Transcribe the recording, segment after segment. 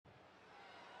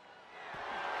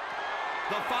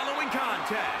The following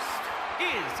contest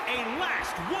is a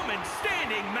last woman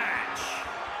standing match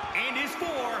and is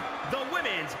for the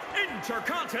Women's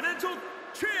Intercontinental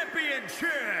Championship.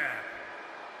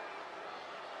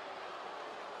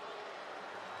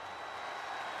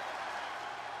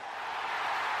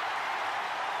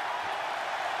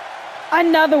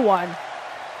 Another one.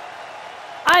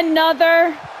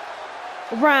 Another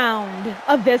round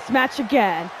of this match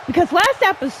again. Because last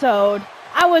episode,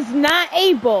 I was not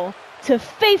able to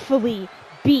faithfully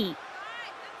beat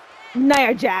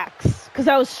Nia Jax because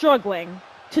I was struggling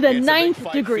to the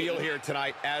ninth degree. Feel here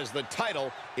tonight as the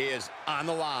title is on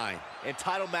the line. And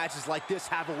title matches like this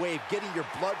have a way of getting your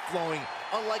blood flowing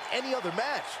unlike any other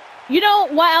match. You know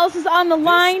what else is on the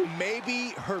line? This may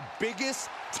be her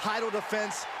biggest title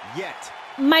defense yet.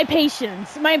 My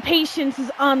patience. My patience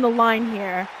is on the line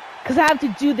here. Because I have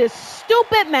to do this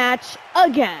stupid match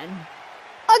again.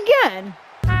 Again.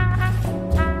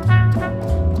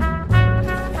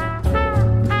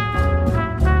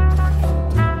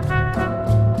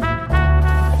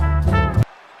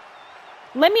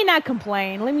 Let me not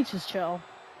complain. Let me just chill.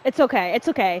 It's okay. It's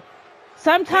okay.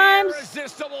 Sometimes... The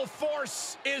irresistible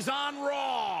force is on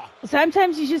Raw.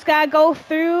 Sometimes you just gotta go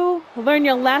through, learn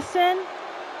your lesson,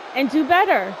 and do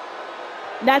better.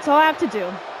 That's all I have to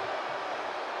do.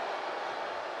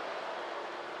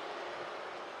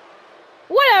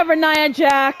 Whatever, Nia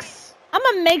Jax. I'm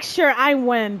gonna make sure I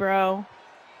win, bro.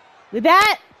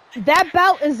 That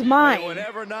belt is mine. And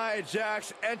whenever Nia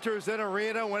Jax enters an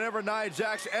arena, whenever Nia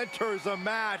Jax enters a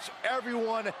match,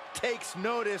 everyone takes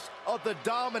notice of the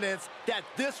dominance that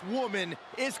this woman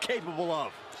is capable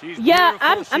of. She's yeah,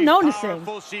 beautiful, I'm noticing.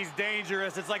 Powerful, she's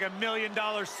dangerous. It's like $1 million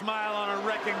smile on a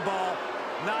wrecking ball.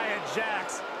 Nia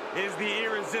Jax is the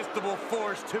irresistible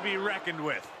force to be reckoned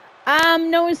with. I'm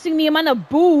noticing the amount of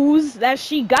booze that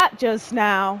she got just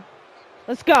now.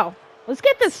 Let's go. Let's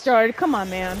get this started. Come on,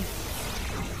 man.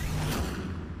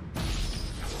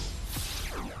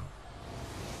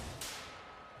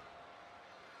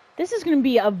 This is going to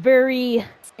be a very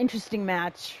interesting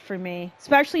match for me,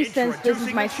 especially since this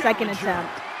is my second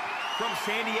attempt. From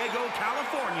San Diego,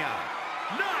 California,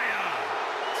 Nia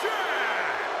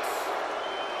Jax.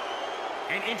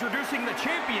 And introducing the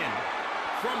champion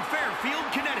from Fairfield,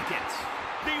 Connecticut,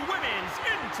 the Women's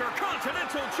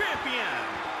Intercontinental Champion,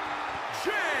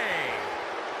 Jay.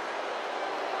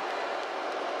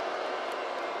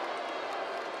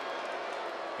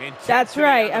 That's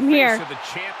right, I'm here. The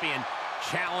champion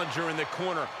challenger in the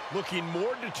corner, looking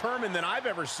more determined than I've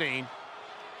ever seen.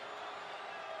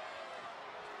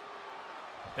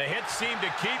 The hits seem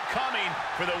to keep coming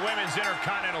for the Women's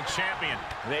Intercontinental Champion.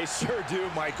 They sure do,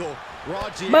 Michael.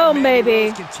 Boom,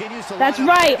 baby. That's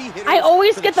right. I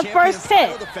always get the first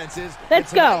hit.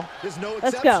 Let's go. Let's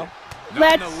go.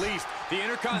 Let's the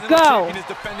Intercontinental go. Champion is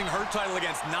defending her title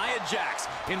against Nia Jax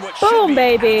in what Boom, should be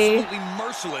baby. absolutely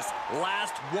merciless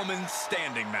last woman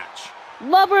standing match.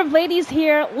 Lover of ladies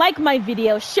here, like my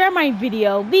video, share my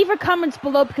video, leave your comments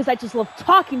below because I just love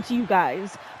talking to you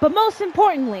guys. But most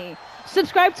importantly,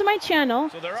 subscribe to my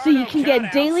channel so you can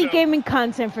get daily gaming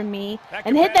content from me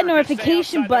and hit that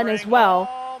notification button as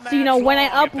well so you know when I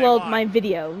upload my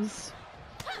videos.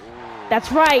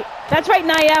 That's right,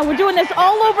 Nia. We're doing this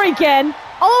all over again,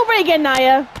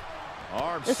 Nia.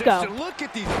 Let's go.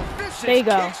 There you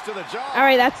go. All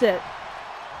right, that's it.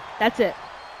 That's it.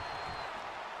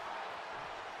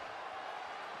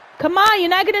 Come on, you're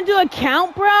not gonna do a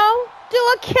count, bro? Do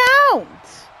a count.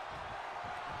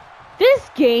 This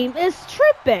game is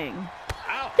tripping.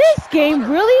 This game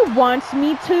really wants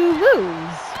me to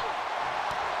lose.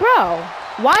 Bro,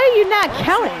 why are you not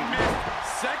counting?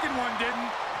 Second one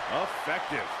didn't.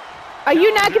 Effective. Are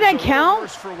you not gonna count?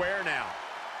 For wear now.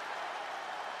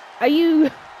 Are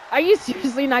you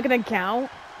seriously not gonna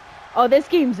count? Oh, this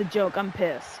game's a joke. I'm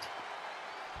pissed.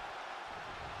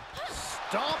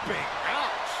 Stomping.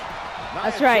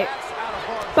 That's right.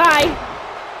 Bye.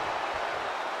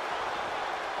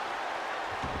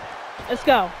 Let's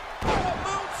go.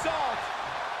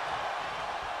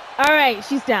 All right,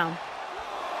 she's down.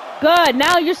 Good.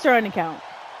 Now you're starting to count.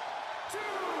 2, 3,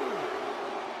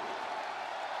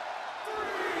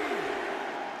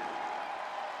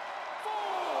 4.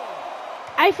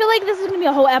 I feel like this is going to be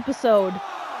a whole episode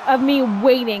of me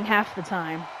waiting half the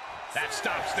time. That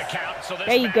stops the count. So this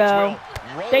there you go.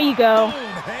 There you go.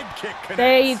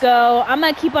 There you go. I'm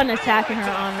going to keep on attacking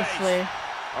her, honestly.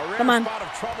 Come on.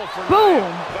 Boom.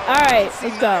 All right,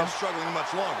 let's go. Struggling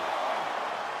much longer.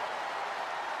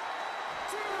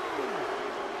 2, 3,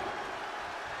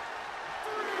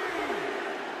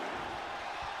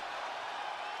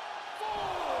 4.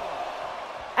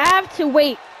 I have to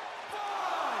wait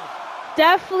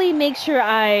definitely make sure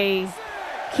I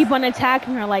keep on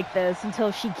attacking her like this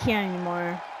until she can't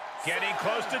anymore. Getting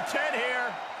close to 10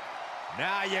 here.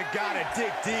 Now you gotta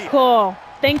dig deep. Cool.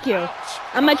 Thank you.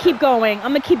 I'm gonna keep going.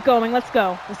 Let's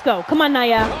go. Come on,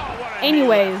 Nia.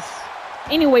 Anyways,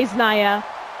 Nia.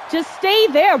 Just stay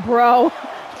there, bro.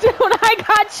 Dude, I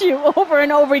got you over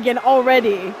and over again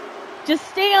already. Just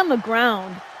stay on the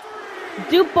ground.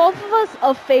 Do both of us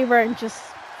a favor and just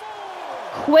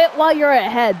quit while you're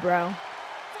ahead, bro.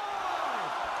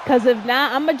 Because if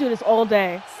not, I'm going to do this all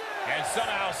day. And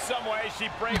somehow, some way, she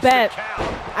breaks Bet. the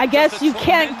count. I guess you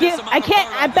can't give.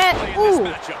 I bet. Ooh.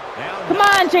 Come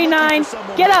on, J9.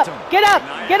 Get up.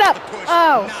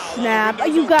 Oh, snap.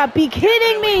 You got to be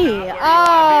kidding me.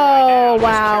 Oh,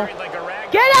 wow.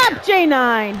 Get up,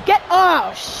 J9.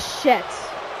 Oh, shit.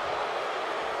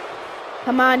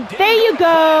 Come on. There you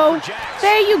go.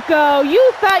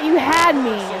 You thought you had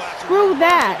me. Screw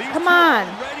that. Come on.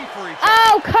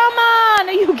 Oh, come on.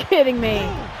 Are you kidding me?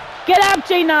 Get up,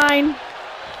 J9.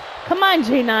 Come on,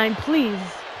 J9, please.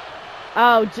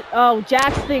 Oh,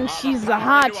 Jax thinks she's the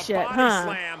hot shit,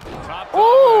 huh?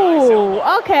 Ooh,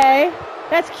 okay.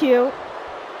 That's cute.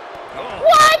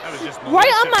 What?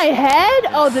 Right on my head?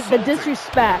 Oh, the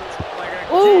disrespect.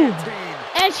 Ooh.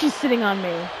 And she's sitting on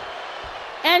me.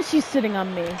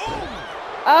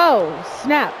 Oh,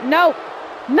 snap. No.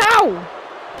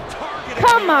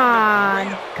 Come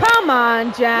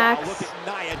on, Jax.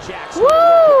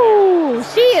 Woo!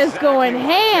 She is going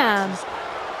ham.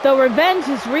 The revenge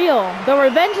is real.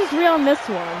 In this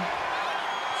one.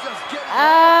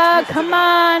 Come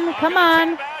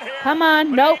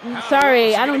on. Nope.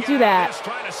 Sorry, I don't do that.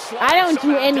 I don't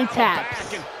do any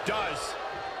taps.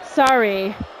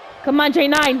 Sorry. Come on,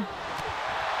 J9.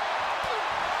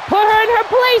 Put her in her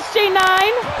place, J9.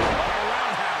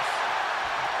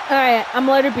 All right, I'm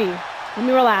gonna let her be. Let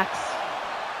me relax.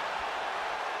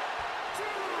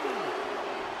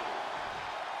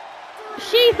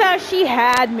 She thought she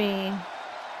had me.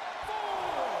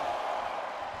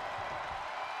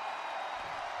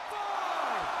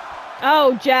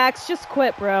 Oh, Jax, just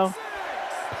quit, bro.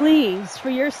 Please, for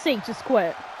your sake, just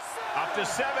quit. Up to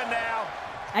 7 now.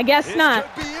 I guess not.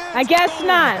 I guess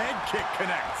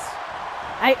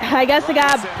I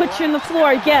gotta put you on the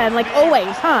floor again, like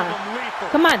always, huh?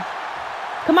 Come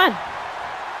on.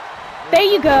 There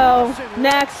you go.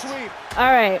 Next.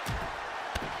 All right.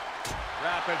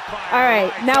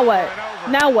 Now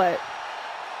what?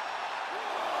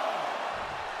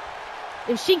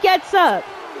 If she gets up,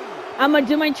 I'm gonna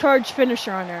do my charge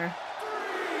finisher on her.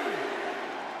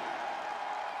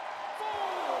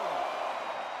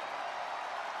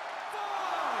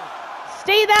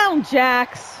 Stay down,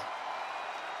 Jax.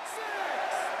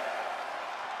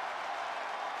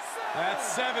 That's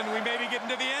 7. We may be getting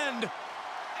to the end.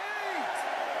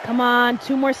 Come on,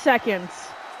 2 more seconds.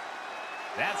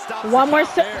 1 more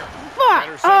second.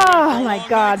 Fuck! Oh my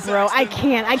god, bro. I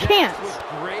can't.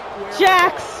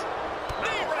 Jax!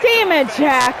 Damn it,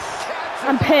 Jax!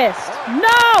 I'm pissed.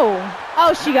 No!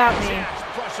 Oh, she got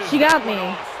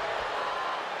me.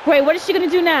 Wait, what is she gonna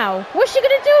do now? What's she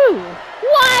gonna do?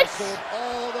 What?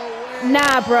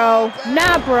 Nah, bro.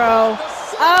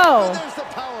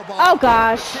 Oh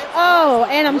gosh. Oh,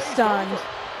 and I'm stunned.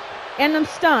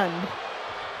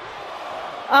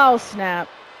 Oh, snap.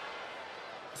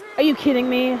 Are you kidding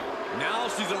me? Now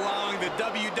she's allowing the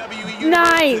WWE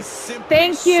nice.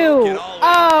 Thank you.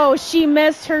 Oh, she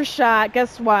missed her shot.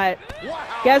 Guess what?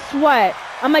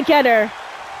 I'm gonna get her.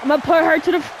 I'm gonna put her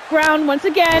to the ground once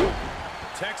again.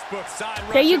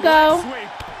 There you go.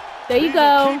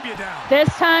 This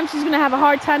time she's gonna have a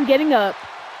hard time getting up.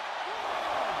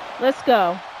 Let's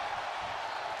go.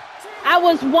 I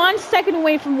was 1 second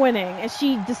away from winning, and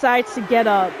she decides to get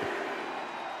up.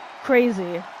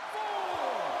 Crazy.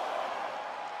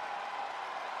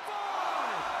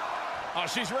 Oh,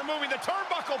 she's removing the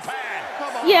turnbuckle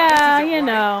pad. Yeah, you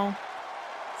know.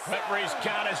 Referee's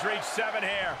count has reached 7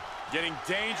 here. Getting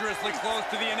dangerously close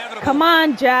to the inevitable. Come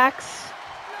on, Jax.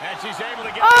 And she's able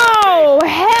to get. Oh,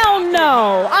 hell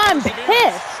no. I'm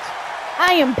pissed.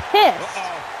 I am pissed.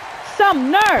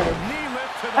 Some nerve.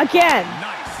 Again.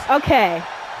 Okay.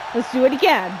 Let's do it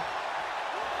again.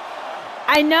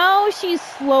 I know she's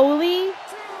slowly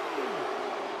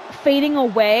fading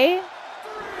away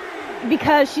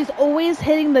because she's always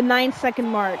hitting the 9-second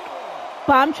mark.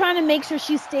 But I'm trying to make sure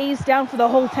she stays down for the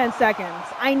whole 10 seconds.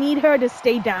 I need her to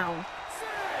stay down.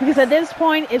 Because at this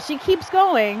point, if she keeps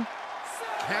going,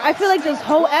 I feel like this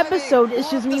whole episode is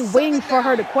just me waiting for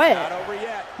her to quit.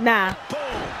 Nah.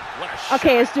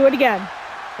 Okay, let's do it again.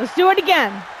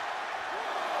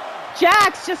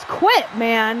 Jax, just quit,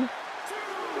 man.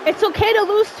 It's okay to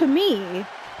lose to me.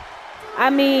 I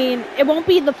mean, it won't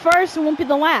be the first, it won't be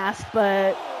the last,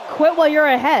 but quit while you're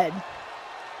ahead. 5,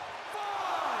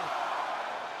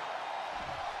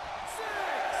 6,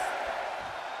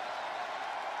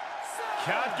 7.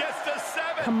 Count gets to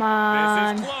 7. Come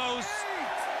on. This is close.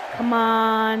 Come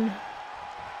on.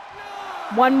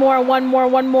 One more, one more,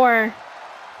 one more.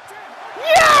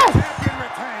 Yes!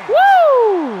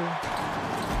 Woo!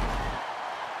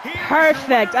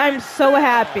 Perfect. I'm so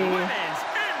happy.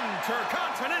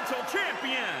 Intercontinental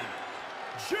Champion,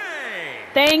 Jay.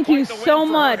 Thank you so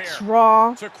much,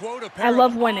 Raw. I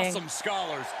love winning. Awesome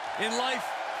scholars. In life,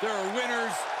 there are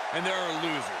winners and there are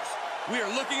losers. We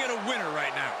are looking at a winner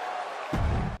right now.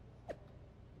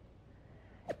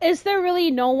 Is there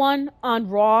really no one on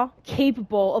Raw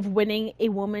capable of winning a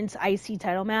women's IC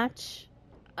title match?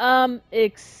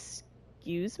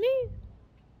 Excuse me?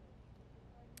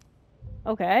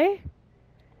 Okay.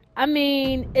 I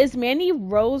mean, is Mandy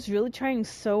Rose really trying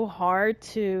so hard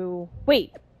to...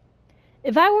 Wait.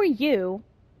 If I were you,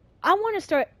 I want to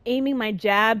start aiming my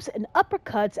jabs and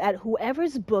uppercuts at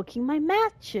whoever's booking my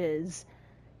matches.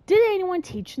 Did anyone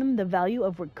teach them the value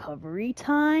of recovery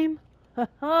time?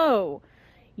 Ho-ho.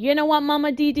 You know what,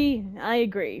 Mama Didi? I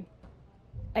agree.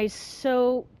 I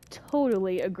so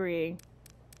totally agree.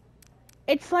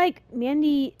 It's like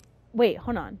Mandy... Wait,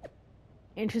 hold on.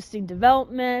 Interesting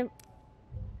development.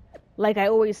 Like I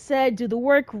always said, do the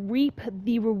work, reap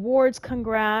the rewards,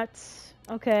 congrats.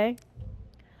 Okay.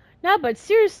 Nah, but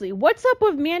seriously, what's up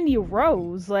with Mandy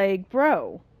Rose? Like,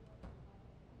 bro.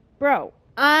 Bro,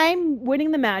 I'm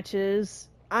winning the matches.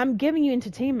 I'm giving you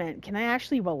entertainment. Can I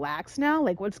actually relax now?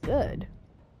 Like, what's good?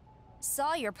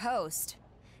 Saw your post.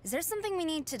 Is there something we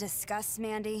need to discuss,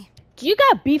 Mandy? Do you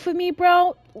got beef with me,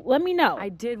 bro? Let me know. I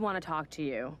did want to talk to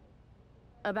you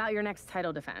about your next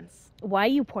title defense. Why are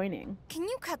you pointing? Can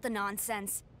you cut the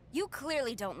nonsense? You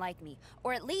clearly don't like me,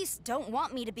 or at least don't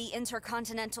want me to be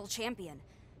Intercontinental Champion.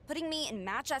 Putting me in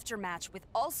match after match with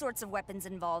all sorts of weapons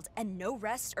involved and no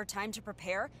rest or time to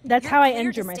prepare. That's how I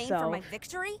injure myself. For my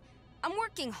victory? I'm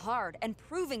working hard and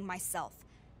proving myself.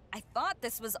 I thought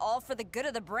this was all for the good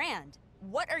of the brand.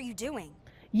 What are you doing?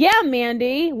 Yeah,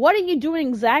 Mandy. What are you doing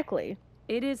exactly?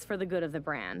 It is for the good of the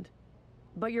brand.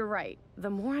 But you're right. The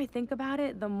more I think about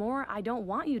it, the more I don't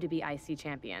want you to be IC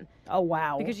champion. Oh,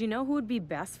 wow. Because you know who would be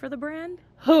best for the brand?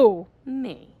 Who?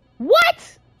 Me.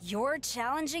 What? You're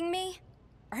challenging me?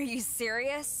 Are you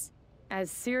serious? As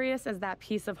serious as that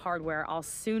piece of hardware I'll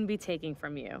soon be taking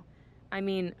from you. I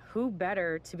mean, who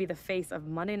better to be the face of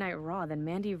Monday Night Raw than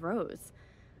Mandy Rose?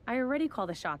 I already call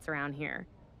the shots around here.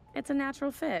 It's a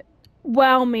natural fit.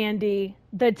 Wow, Mandy.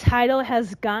 The title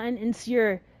has gotten into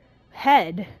your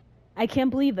head. I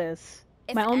can't believe this.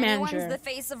 My own manager. If anyone's the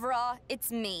face of Raw,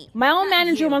 it's me. My own not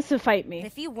manager you. wants to fight me. But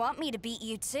if you want me to beat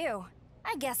you too,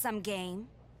 I guess I'm game.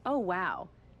 Oh, wow.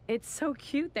 It's so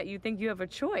cute that you think you have a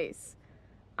choice.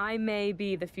 I may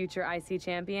be the future IC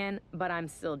champion, but I'm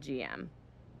still GM.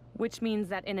 Which means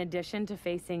that in addition to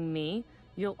facing me,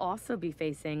 you'll also be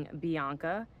facing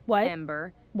Bianca,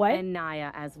 Ember, and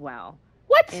Nia as well.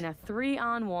 What? In a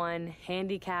 3-on-1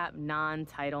 handicap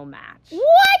non-title match.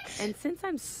 What? And since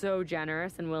I'm so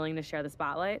generous and willing to share the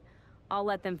spotlight, I'll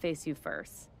let them face you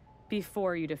first,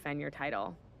 before you defend your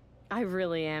title. I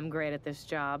really am great at this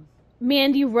job.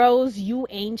 Mandy Rose, you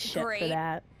ain't shit Great. for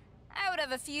that. I would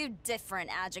have a few different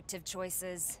adjective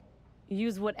choices.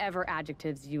 Use whatever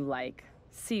adjectives you like.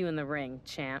 See you in the ring,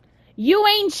 champ. You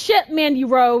ain't shit, Mandy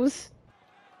Rose.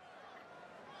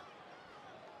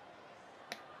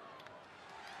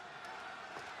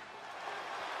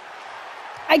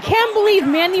 I can't believe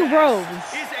Mandy Rose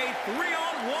is a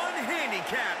 3-on-1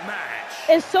 handicap match.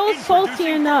 Is so salty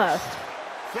enough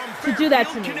to do that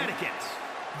to me. Connecticut,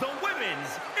 the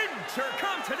Women's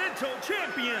Intercontinental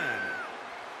Champion,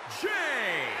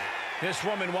 Jay. This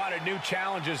woman wanted new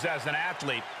challenges as an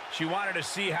athlete. She wanted to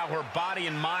see how her body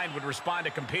and mind would respond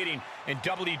to competing in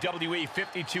WWE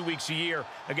 52 weeks a year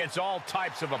against all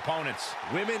types of opponents.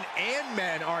 Women and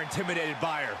men are intimidated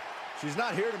by her. She's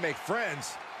not here to make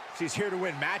friends. She's here to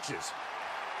win matches.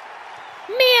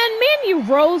 Man, Mandy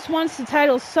Rose wants the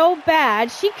title so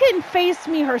bad, she couldn't face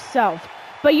me herself.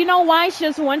 But you know why she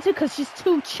doesn't want to? Because she's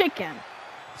too chicken.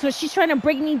 So she's trying to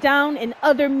break me down in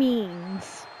other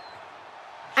means.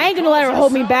 I ain't gonna let her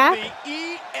hold me back. The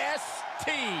EST.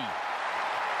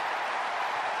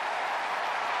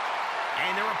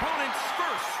 And their opponents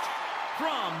first,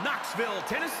 from Knoxville,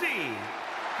 Tennessee,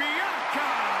 Bianca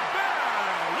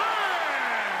Belair.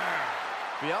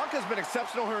 Bianca's been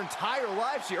exceptional her entire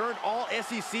life. She earned all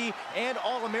SEC and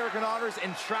All-American honors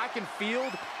in track and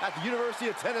field at the University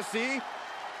of Tennessee.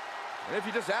 And if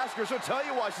you just ask her, she'll tell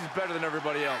you why she's better than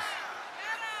everybody else.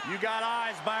 You got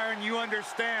eyes, Byron. You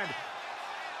understand.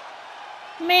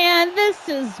 Man, this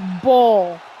is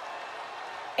bull.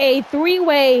 A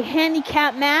three-way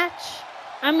handicap match.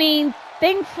 I mean,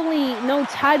 thankfully, no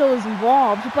title is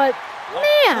involved, but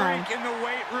man. A freak in the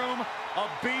weight room, a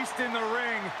beast in the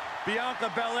ring.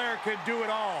 Bianca Belair could do it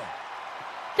all.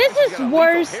 This is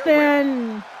worse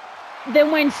than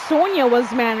when Sonya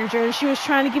was manager and she was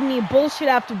trying to give me bullshit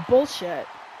after bullshit,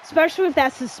 especially with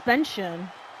that suspension.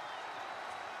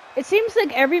 It seems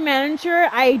like every manager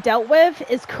I dealt with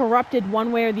is corrupted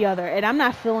one way or the other, and I'm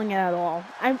not feeling it at all.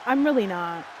 I'm really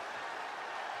not.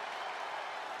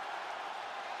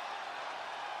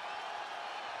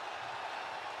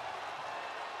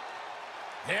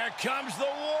 Here comes the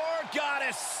War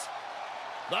Goddess,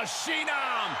 the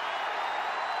Phenom.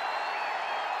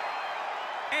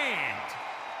 And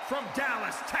from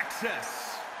Dallas,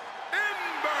 Texas,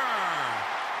 Ember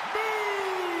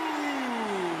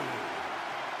Moon.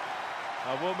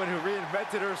 A woman who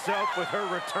reinvented herself with her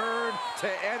return to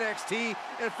NXT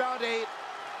and found a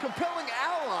compelling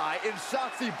ally in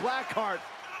Shotzi Blackheart,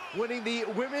 winning the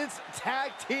women's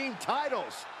tag team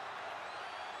titles.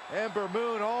 Ember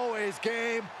Moon, always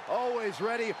game, always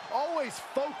ready, always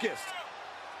focused.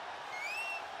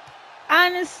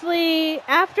 Honestly,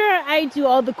 after I do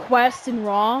all the quests in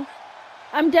Raw,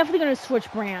 I'm definitely going to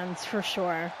switch brands for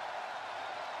sure.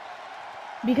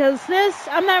 Because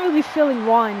I'm not really feeling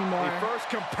Raw anymore. The first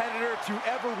competitor to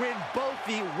ever win both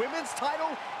the women's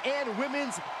title and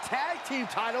women's tag team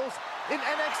titles in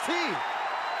NXT.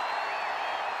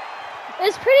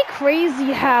 It's pretty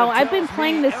crazy how I've been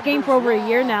playing this game for over a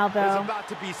year now, though. Is about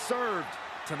to be served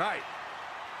tonight.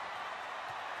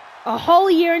 A whole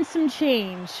year and some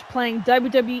change playing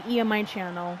WWE on my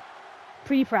channel.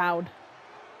 Pretty proud.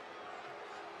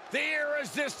 The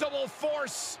irresistible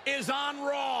force is on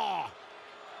Raw.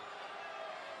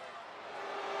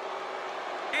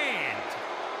 And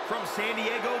from San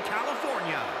Diego,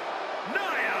 California,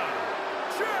 Nia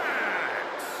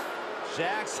Jax.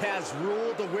 Jax has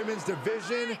ruled the women's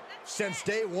division since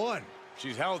day one.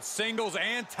 She's held singles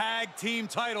and tag team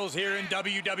titles here in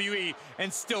WWE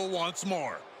and still wants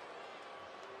more.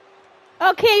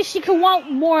 Okay, she can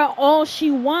want more all she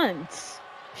wants.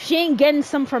 She ain't getting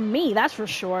some from me, that's for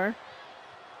sure.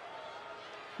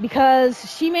 Because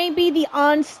she may be the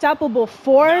unstoppable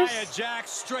force. Nia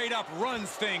Jax straight up runs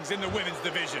things in the women's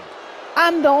division.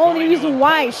 I'm the only reason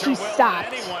why she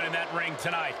stopped. Anyone in that ring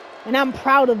tonight. And I'm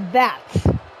proud of that.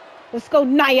 Let's go,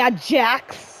 Nia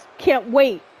Jax. Can't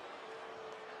wait.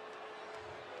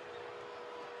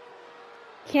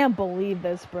 Can't believe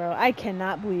this, bro. I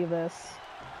cannot believe this.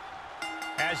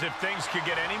 As if things could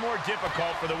get any more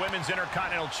difficult for the Women's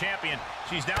Intercontinental Champion,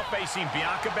 she's now facing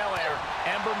Bianca Belair,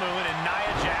 Ember Moon, and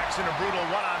Nia Jax in a brutal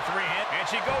 1-on-3 hit, and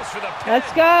she goes for the pin.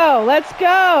 Let's go. Let's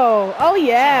go. Oh,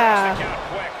 yeah.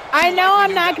 I know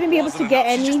I'm not going to be able to get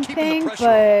anything,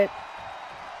 but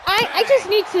I just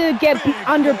need to get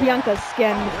under Bianca's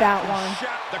skin with that one.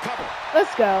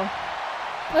 Let's go.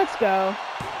 Let's go.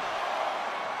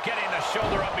 Getting the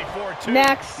shoulder up before two.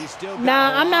 Next.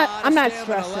 Nah, I'm not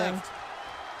stressing.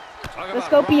 Let's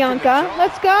go, Bianca.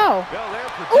 Let's go.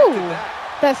 Ooh,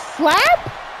 the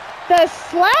slap? The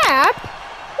slap?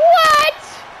 What?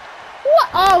 What?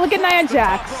 Oh, look at Nia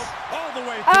Jax.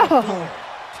 Oh,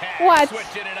 what?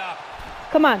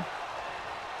 Come on.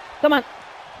 Come on.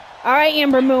 All right,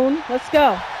 Ember Moon. Let's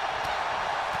go.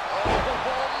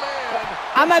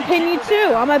 I'm going to pin you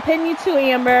too. I'm going to pin you too,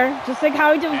 Amber. Just like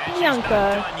how we did with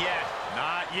Bianca.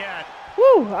 Not yet.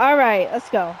 Woo, all right. Let's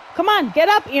go. Come on. Get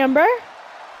up, Amber.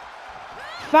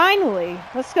 Finally.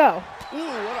 Let's go. Ooh,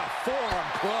 what a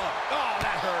forearm club. Oh,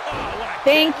 that hurt. Oh, what a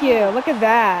Thank kick. you. Look at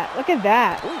that. Look at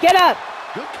that. Get up.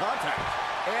 Good contact.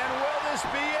 And will this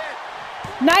be it?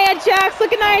 Nia Jax.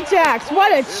 Look at Nia Jax.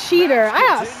 What a cheater.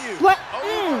 I got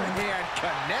Overhand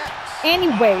connects.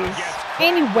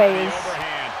 Anyways.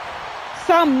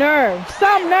 Some nerve.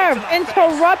 Some nerve.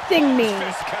 Interrupting me.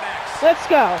 Let's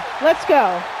go. Let's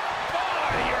go.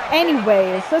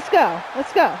 Anyways. Let's go.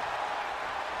 Let's go.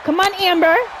 Come on,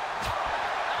 Amber.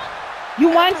 You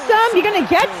want some? You're going to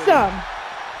get some.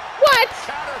 What?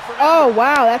 Oh,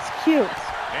 wow. That's cute.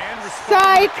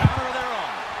 Psych.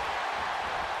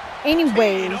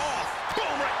 Anyways.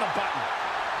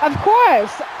 Of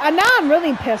course. Now I'm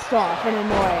really pissed off and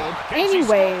annoyed.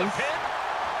 Anyways.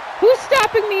 Who's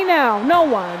stopping me now? No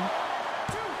one.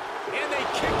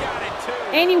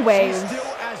 Anyways.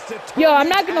 Yo, I'm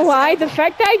not going to lie. The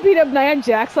fact that I beat up Nia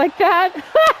Jax like that...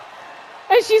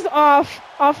 And she's off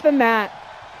the mat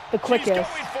the quickest.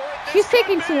 She's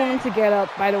taking too long to get up,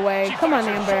 by the way. Come on,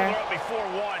 Amber.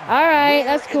 All right,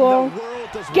 that's cool.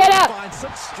 Get up. For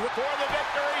the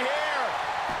victory here.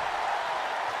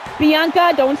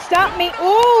 Bianca, don't stop me.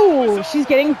 Ooh, she's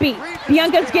getting beat.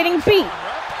 Bianca's getting beat.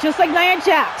 Just like Nia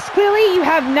Jax. Clearly, you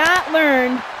have not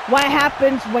learned what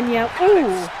happens when you...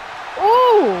 Ooh.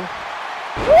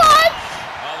 What?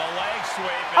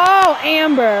 Oh,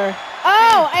 Amber.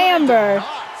 Oh, Amber.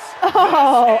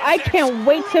 Oh, I can't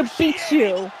wait to beat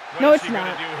you. No, it's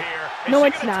not. No,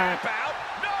 it's not.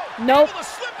 Nope.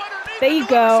 There you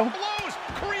go.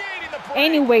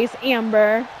 Anyways,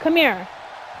 Amber, come here.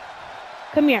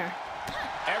 Come here.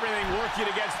 Everything working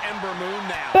against Ember Moon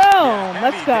now. Boom.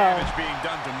 Let's go. Damage being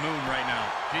done to Moon right now.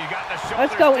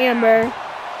 Let's go, Amber.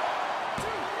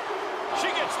 She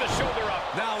gets the shoulder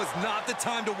up. Now is not the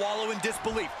time to wallow in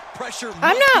disbelief. Pressure.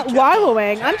 I'm not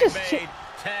wallowing. I'm just...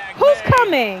 Who's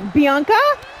coming? Bianca?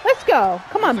 Let's go.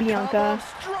 Come on, Bianca.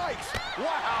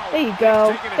 There you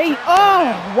go.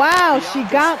 Oh, wow. She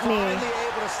got me.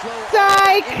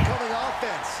 Psych.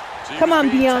 Come on,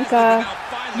 Bianca.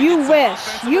 You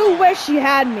wish. You wish you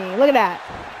had me. Look at that.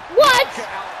 What?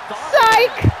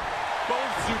 Psych.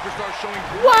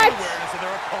 What?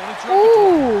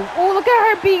 Ooh. Ooh, look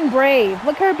at her being brave.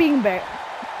 Look at her being brave.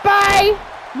 Bye.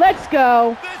 Let's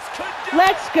go.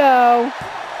 Let's go.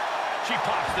 She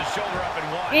pops the shoulder up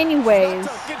and one. Anyways.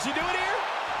 Can she do it here?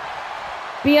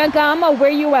 Bianca, I'm gonna wear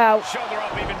you out. Shoulder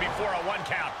up even before a 1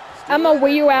 count. I'm gonna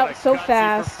wear you out so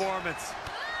fast.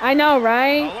 I know,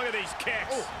 right? Oh, look at these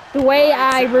kicks. The way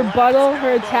I rebuttal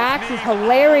her attacks is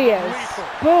hilarious.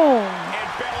 Boom.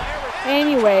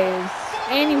 Anyways,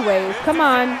 come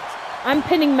on. I'm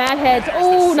pinning mad heads.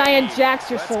 Oh, Nia Jax,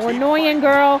 you're so annoying,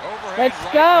 girl. Let's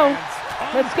go.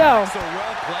 Let's go.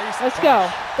 Let's go.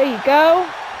 There you go.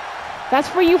 That's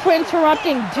for you for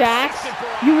interrupting, Jax.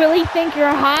 You really think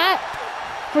you're hot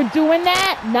for doing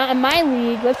that? Not in my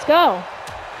league. Let's go.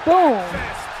 Boom.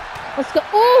 Let's go.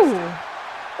 Ooh.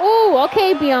 Ooh,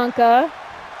 okay, Bianca.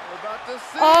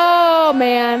 Oh,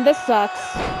 man, this sucks.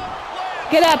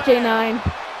 Get up, J9.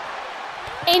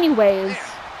 Anyways.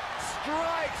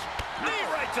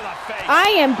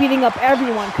 I am beating up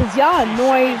everyone because y'all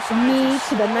annoy me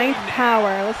to the 9th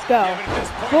power. Let's go.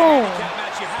 Boom.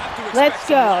 Let's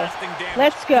go.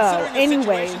 Let's go.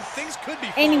 Anyways,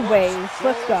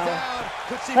 let's go.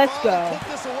 Let's go.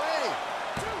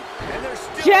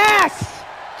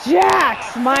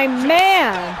 Jax, my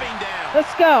man.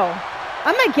 Let's go.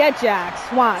 I'm gonna get Jax.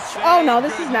 Watch. Oh no,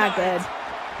 this is not good.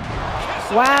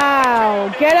 Wow.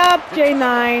 Get up,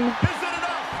 J9.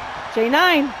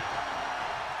 J9.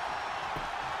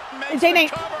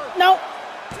 No.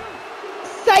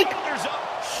 Psych.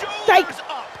 Psych.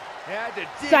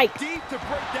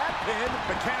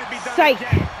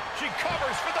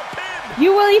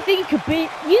 You really think you could beat?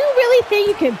 You really think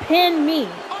you can pin me,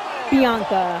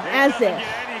 Bianca? As if.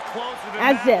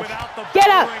 Get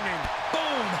up.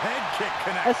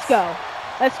 Let's go.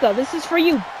 Let's go. This is for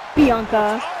you,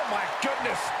 Bianca.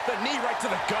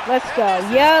 Let's go.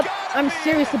 Yep. I'm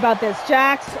serious about this.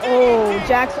 Jax. Oh,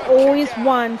 Jax always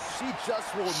wants.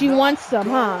 She wants some,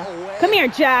 huh? Come here,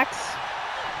 Jax.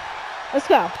 Let's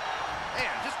go.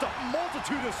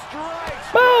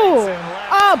 Boom.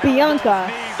 Oh,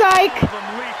 Bianca. Psych.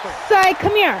 Psych.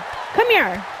 Come here. Come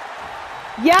here.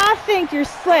 Yeah, I think you're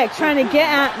slick trying to get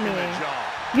at me.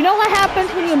 You know what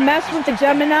happens when you mess with the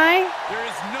Gemini? There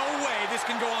is no way this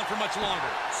can go on for much longer.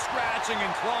 Scratching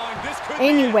and clawing. This could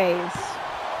Anyways.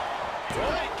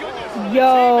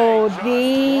 Yo,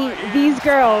 these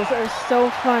girls are so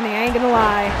funny. I ain't gonna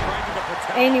lie.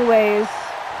 Anyways,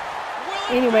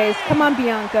 come on,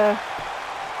 Bianca.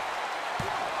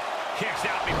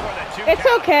 It's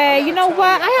okay. You know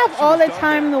what? I have all the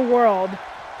time in the world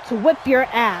to whip your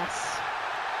ass.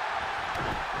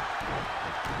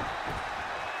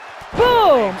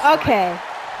 Boom. Okay.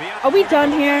 Are we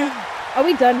done here? Are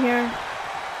we done here?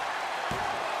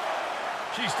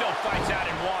 She still fights out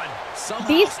in one.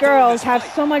 These girls have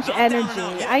so much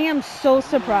energy. I am so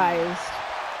surprised.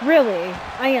 Really,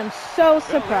 I am so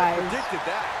surprised.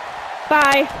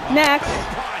 Bye. Next.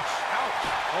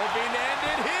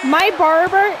 My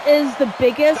barber is the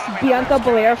biggest Bianca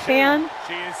Belair fan.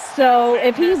 So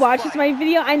if he watches my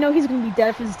video, I know he's going to be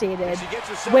devastated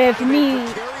with me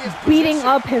beating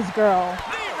up his girl.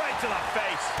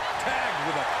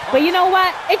 But you know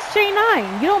what? It's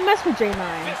J9. You don't mess with J9.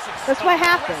 That's what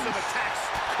happens.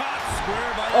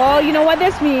 Oh, you know what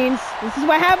this means? This is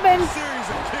what happens.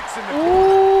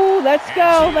 Ooh, let's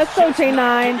go. Let's go,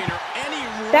 J9.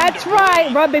 That's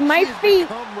right. Rubbing my feet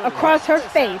across her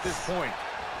face.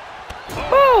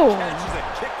 Boom.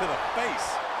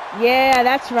 Yeah,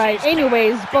 that's right.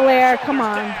 Anyways, Belair, come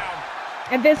on.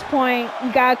 At this point,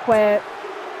 you gotta quit.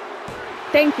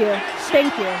 Thank you.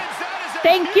 Thank you.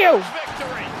 Thank you.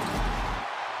 Victory.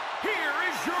 Here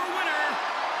is your winner,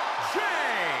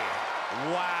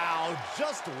 Jay. Wow,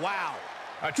 just wow.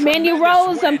 Mandy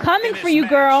Rose, I'm coming for you,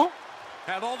 girl.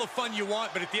 Have all the fun you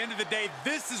want, but at the end of the day,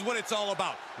 this is what it's all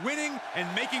about. Winning and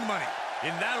making money. In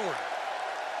that order.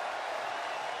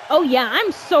 Oh, yeah,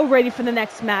 I'm so ready for the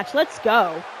next match. Let's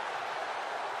go.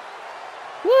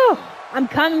 Woo! I'm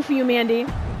coming for you, Mandy.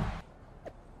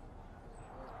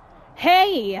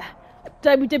 Hey,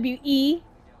 WWE,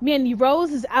 Mandy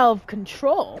Rose is out of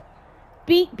control.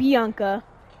 Beat Bianca,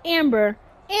 Amber,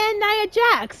 and Nia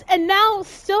Jax, and now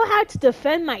still have to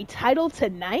defend my title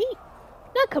tonight?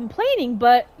 Not complaining,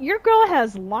 but your girl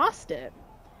has lost it.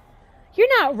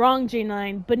 You're not wrong,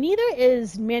 J9, but neither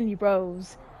is Mandy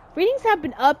Rose. Ratings have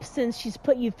been up since she's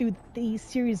put you through these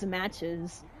series of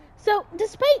matches. So,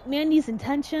 despite Mandy's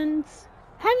intentions,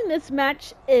 having this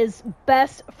match is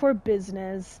best for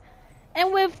business.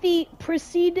 And with the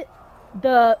precede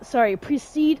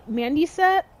Mandy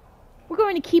set, we're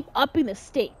going to keep upping the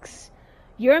stakes.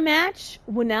 Your match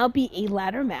will now be a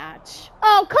ladder match.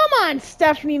 Oh, come on,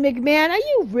 Stephanie McMahon. Are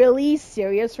you really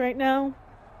serious right now?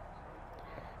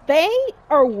 They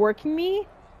are working me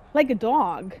like a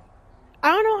dog. I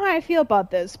don't know how I feel about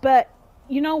this, but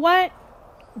you know what?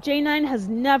 J9 has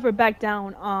never backed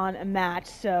down on a match,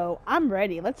 so I'm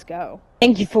ready. Let's go.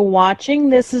 Thank you for watching.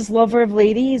 This is Lover of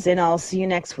Ladies, and I'll see you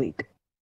next week.